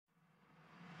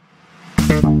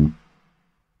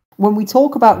When we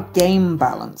talk about game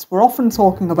balance, we're often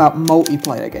talking about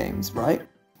multiplayer games, right?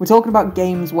 We're talking about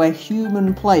games where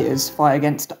human players fight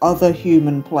against other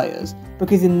human players,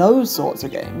 because in those sorts of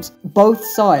games, both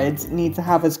sides need to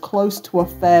have as close to a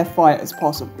fair fight as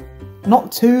possible.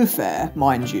 Not too fair,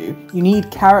 mind you. You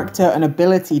need character and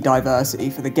ability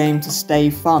diversity for the game to stay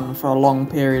fun for a long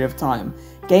period of time.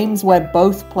 Games where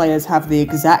both players have the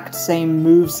exact same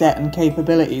moveset and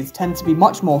capabilities tend to be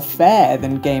much more fair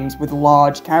than games with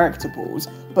large character pools,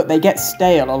 but they get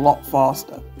stale a lot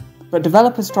faster. But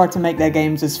developers try to make their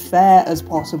games as fair as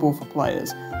possible for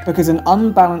players, because an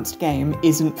unbalanced game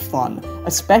isn't fun,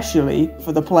 especially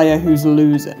for the player who's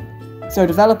losing. So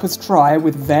developers try,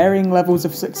 with varying levels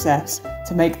of success,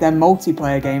 to make their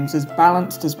multiplayer games as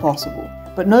balanced as possible.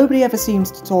 But nobody ever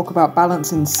seems to talk about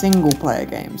balance in single-player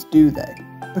games, do they?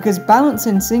 Because balance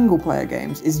in single-player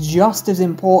games is just as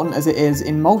important as it is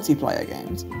in multiplayer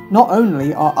games. Not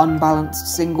only are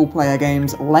unbalanced single-player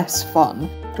games less fun,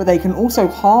 but they can also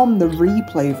harm the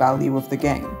replay value of the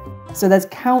game. So there's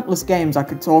countless games I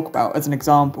could talk about as an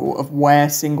example of where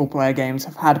single-player games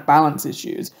have had balance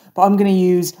issues, but I'm going to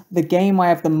use the game I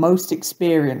have the most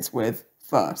experience with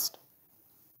first.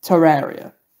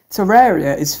 Terraria.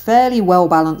 Terraria is fairly well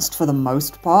balanced for the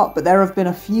most part, but there have been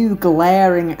a few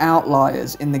glaring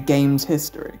outliers in the game's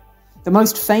history. The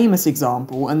most famous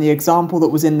example, and the example that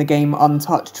was in the game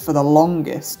untouched for the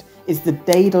longest, is the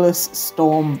Daedalus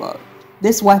Stormbow.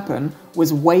 This weapon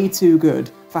was way too good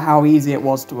for how easy it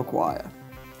was to acquire.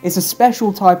 It's a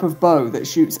special type of bow that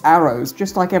shoots arrows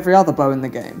just like every other bow in the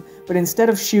game, but instead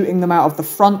of shooting them out of the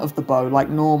front of the bow like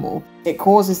normal, it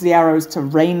causes the arrows to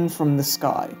rain from the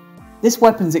sky. This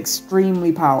weapon's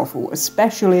extremely powerful,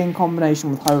 especially in combination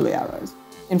with holy arrows.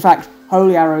 In fact,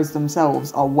 holy arrows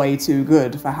themselves are way too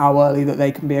good for how early that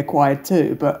they can be acquired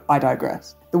too, but I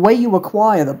digress. The way you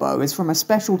acquire the bow is from a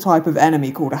special type of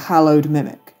enemy called a hallowed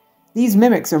mimic. These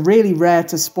mimics are really rare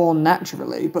to spawn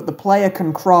naturally, but the player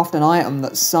can craft an item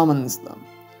that summons them.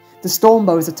 The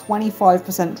Stormbow is a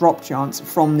 25% drop chance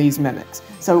from these mimics,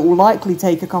 so it will likely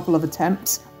take a couple of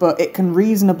attempts, but it can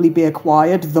reasonably be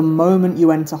acquired the moment you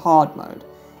enter hard mode.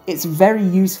 It's very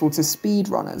useful to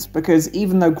speedrunners, because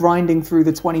even though grinding through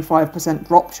the 25%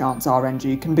 drop chance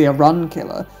RNG can be a run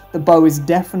killer, the bow is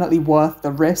definitely worth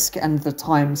the risk and the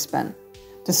time spent.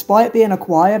 Despite being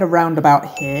acquired around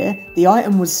about here, the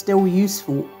item was still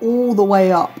useful all the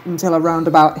way up until around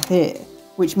about here,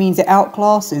 which means it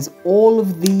outclasses all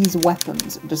of these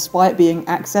weapons despite being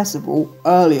accessible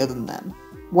earlier than them.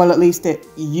 Well, at least it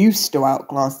used to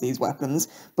outclass these weapons,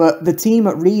 but the team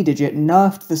at Redigit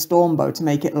nerfed the Stormbow to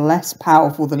make it less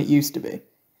powerful than it used to be.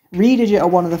 Redigit are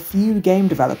one of the few game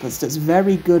developers that's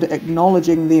very good at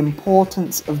acknowledging the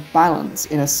importance of balance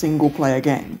in a single-player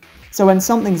game. So when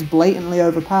something's blatantly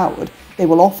overpowered, they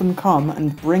will often come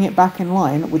and bring it back in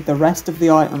line with the rest of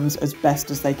the items as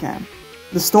best as they can.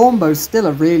 The Stormbow's still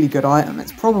a really good item,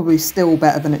 it's probably still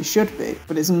better than it should be,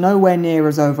 but it's nowhere near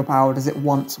as overpowered as it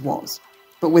once was.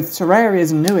 But with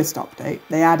Terraria's newest update,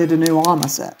 they added a new armor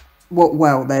set.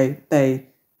 Well,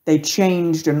 they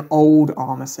changed an old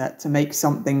armor set to make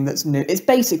something that's new. It's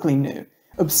basically new.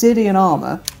 Obsidian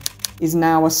armor is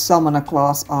now a summoner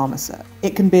class armor set.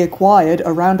 It can be acquired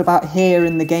around about here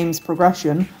in the game's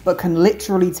progression, but can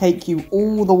literally take you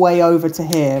all the way over to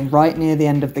here, right near the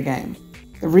end of the game.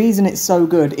 The reason it's so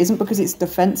good isn't because its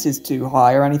defense is too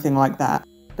high or anything like that,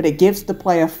 but it gives the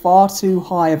player far too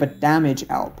high of a damage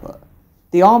output.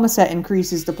 The armor set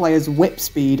increases the player's whip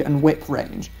speed and whip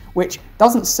range, which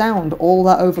doesn't sound all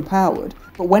that overpowered,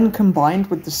 but when combined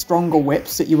with the stronger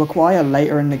whips that you acquire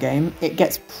later in the game, it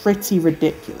gets pretty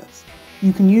ridiculous.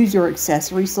 You can use your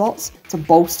accessory slots to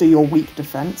bolster your weak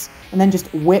defense, and then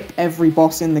just whip every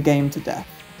boss in the game to death.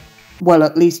 Well,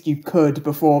 at least you could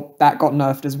before that got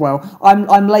nerfed as well.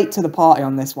 I'm late to the party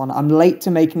on this one. I'm late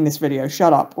to making this video.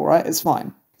 Shut up, alright? It's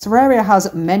fine. Terraria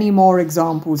has many more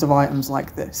examples of items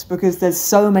like this, because there's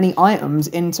so many items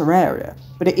in Terraria,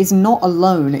 but it is not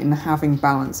alone in having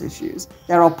balance issues.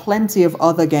 There are plenty of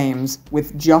other games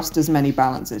with just as many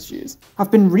balance issues.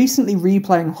 I've been recently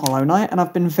replaying Hollow Knight, and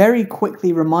I've been very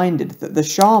quickly reminded that the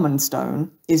Shaman Stone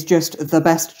is just the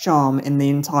best charm in the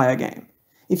entire game.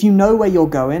 If you know where you're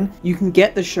going, you can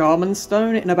get the Shaman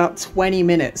Stone in about 20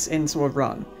 minutes into a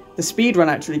run. The speedrun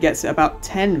actually gets it about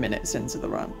 10 minutes into the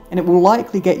run, and it will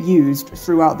likely get used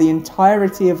throughout the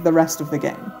entirety of the rest of the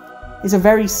game. It's a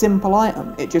very simple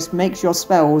item, it just makes your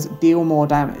spells deal more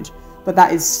damage, but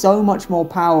that is so much more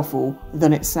powerful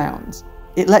than it sounds.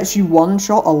 It lets you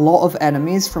one-shot a lot of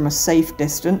enemies from a safe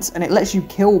distance, and it lets you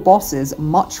kill bosses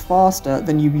much faster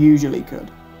than you usually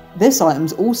could. This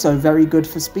item's also very good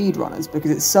for speedrunners because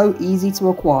it's so easy to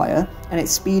acquire and it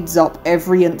speeds up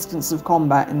every instance of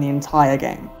combat in the entire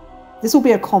game. This will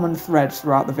be a common thread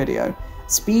throughout the video.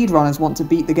 Speedrunners want to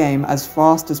beat the game as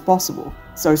fast as possible,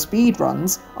 so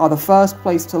speedruns are the first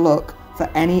place to look for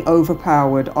any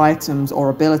overpowered items or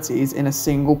abilities in a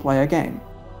single player game.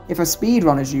 If a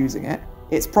speedrunner's using it,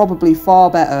 it's probably far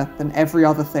better than every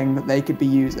other thing that they could be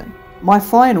using. My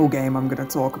final game I'm going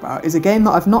to talk about is a game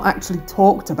that I've not actually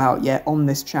talked about yet on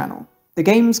this channel. The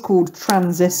game's called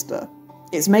Transistor.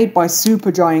 It's made by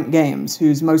Supergiant Games,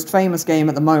 whose most famous game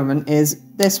at the moment is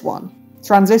this one.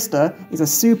 Transistor is a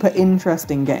super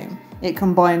interesting game. It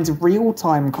combines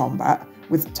real-time combat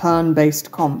with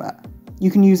turn-based combat. You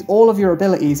can use all of your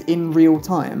abilities in real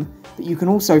time, but you can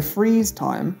also freeze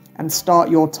time and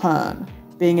start your turn,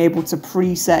 being able to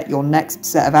preset your next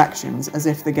set of actions as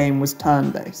if the game was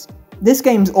turn-based. This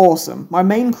game's awesome. My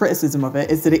main criticism of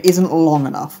it is that it isn't long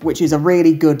enough, which is a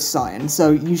really good sign,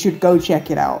 so you should go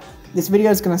check it out. This video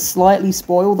is going to slightly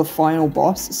spoil the final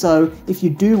boss, so if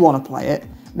you do want to play it,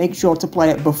 make sure to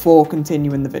play it before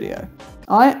continuing the video.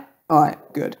 Alright,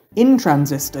 good. In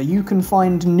Transistor, you can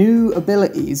find new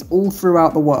abilities all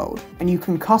throughout the world, and you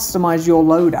can customize your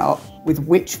loadout with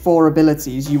which 4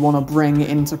 abilities you want to bring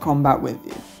into combat with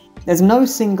you. There's no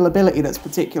single ability that's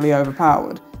particularly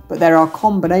overpowered, but there are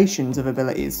combinations of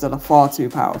abilities that are far too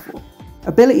powerful.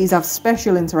 Abilities have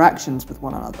special interactions with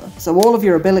one another, so all of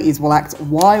your abilities will act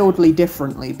wildly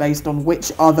differently based on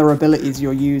which other abilities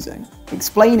you're using.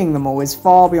 Explaining them all is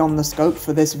far beyond the scope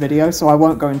for this video, so I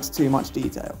won't go into too much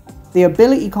detail. The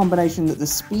ability combination that the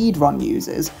speedrun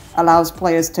uses allows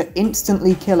players to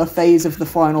instantly kill a phase of the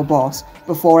final boss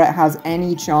before it has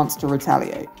any chance to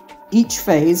retaliate. Each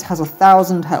phase has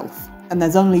 1,000 health, and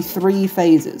there's only 3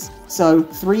 phases, so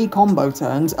 3 combo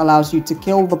turns allows you to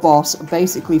kill the boss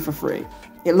basically for free.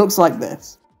 It looks like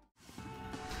this.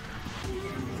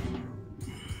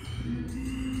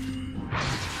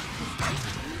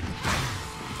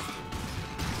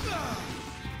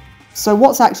 So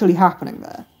what's actually happening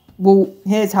there? Well,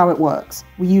 here's how it works.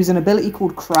 We use an ability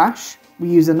called Crash, we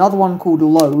use another one called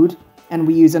Load, and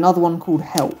we use another one called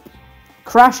Help.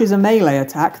 Crash is a melee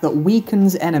attack that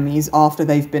weakens enemies after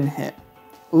they've been hit.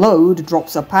 Load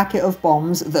drops a packet of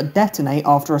bombs that detonate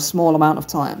after a small amount of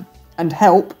time. And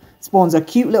Help spawns a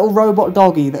cute little robot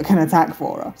doggy that can attack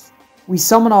for us. We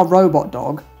summon our robot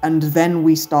dog, and then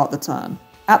we start the turn.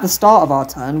 At the start of our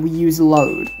turn, we use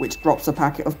Load, which drops a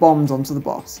packet of bombs onto the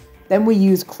boss. Then we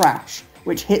use Crash,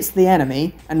 which hits the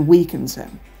enemy and weakens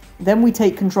him. Then we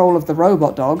take control of the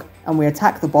robot dog, and we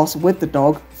attack the boss with the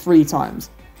dog 3 times.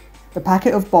 The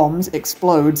packet of bombs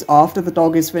explodes after the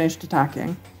dog is finished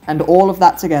attacking, and all of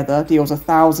that together deals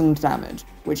 1,000 damage,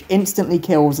 which instantly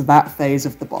kills that phase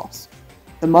of the boss.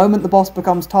 The moment the boss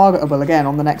becomes targetable again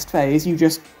on the next phase, you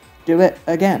just do it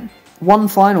again. One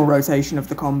final rotation of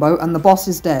the combo and the boss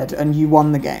is dead and you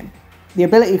won the game. The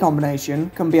ability combination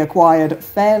can be acquired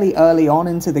fairly early on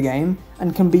into the game,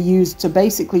 and can be used to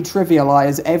basically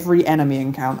trivialize every enemy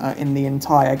encounter in the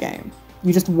entire game.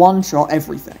 You just one-shot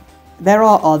everything. There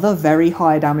are other very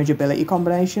high damage ability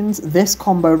combinations. This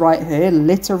combo right here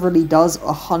literally does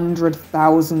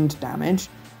 100,000 damage,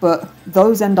 but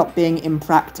those end up being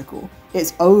impractical.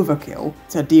 It's overkill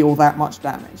to deal that much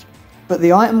damage. But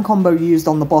the item combo used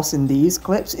on the boss in these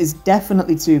clips is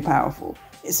definitely too powerful.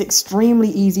 It's extremely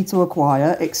easy to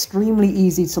acquire, extremely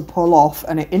easy to pull off,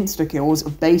 and it insta-kills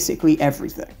basically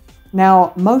everything.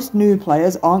 Now, most new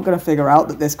players aren't going to figure out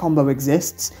that this combo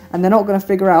exists, and they're not going to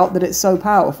figure out that it's so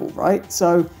powerful, right?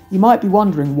 So you might be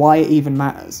wondering why it even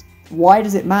matters. Why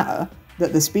does it matter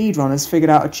that the speedrunners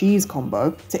figured out a cheese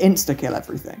combo to insta-kill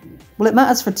everything? Well, it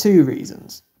matters for 2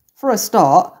 reasons. For a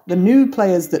start, the new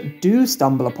players that do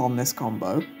stumble upon this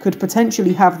combo could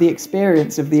potentially have the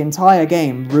experience of the entire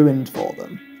game ruined for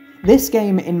them. This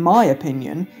game, in my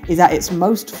opinion, is at its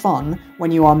most fun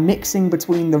when you are mixing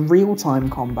between the real-time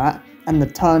combat and the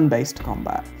turn-based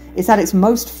combat. It's at its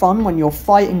most fun when you're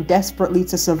fighting desperately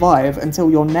to survive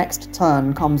until your next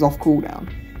turn comes off cooldown.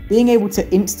 Being able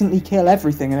to instantly kill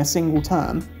everything in a single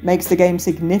turn makes the game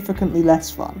significantly less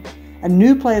fun. And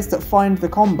new players that find the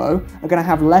combo are going to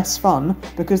have less fun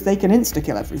because they can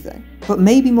insta-kill everything. But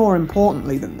maybe more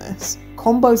importantly than this,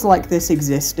 combos like this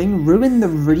existing ruin the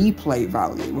replay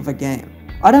value of a game.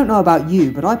 I don't know about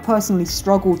you, but I personally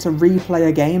struggle to replay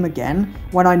a game again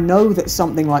when I know that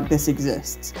something like this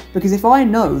exists. Because if I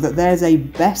know that there's a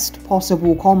best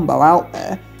possible combo out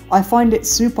there, I find it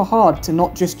super hard to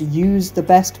not just use the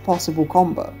best possible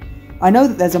combo. I know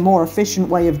that there's a more efficient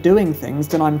way of doing things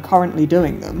than I'm currently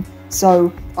doing them,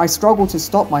 so I struggle to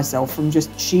stop myself from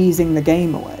just cheesing the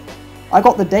game away. I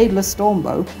got the Daedalus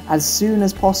Stormbow as soon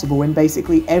as possible in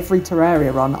basically every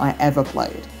Terraria run I ever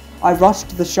played. I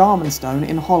rushed the Shaman Stone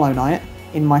in Hollow Knight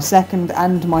in my second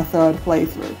and my third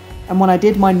playthrough, and when I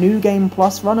did my New Game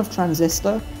Plus run of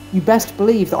Transistor, you best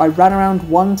believe that I ran around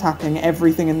one-tapping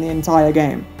everything in the entire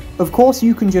game. Of course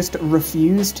you can just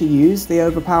refuse to use the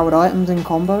overpowered items and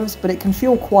combos, but it can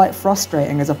feel quite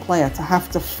frustrating as a player to have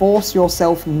to force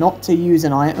yourself not to use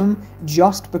an item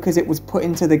just because it was put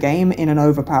into the game in an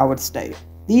overpowered state.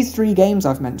 These 3 games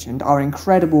I've mentioned are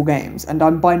incredible games, and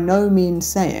I'm by no means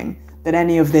saying that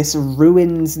any of this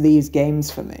ruins these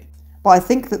games for me. But I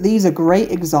think that these are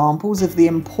great examples of the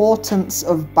importance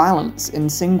of balance in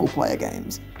single-player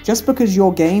games. Just because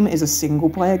your game is a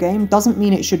single-player game doesn't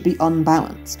mean it should be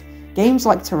unbalanced. Games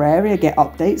like Terraria get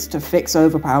updates to fix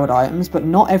overpowered items, but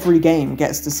not every game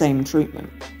gets the same treatment.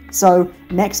 So,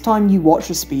 next time you watch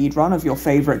a speedrun of your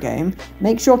favourite game,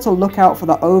 make sure to look out for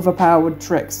the overpowered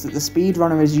tricks that the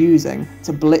speedrunner is using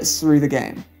to blitz through the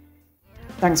game.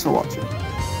 Thanks for watching.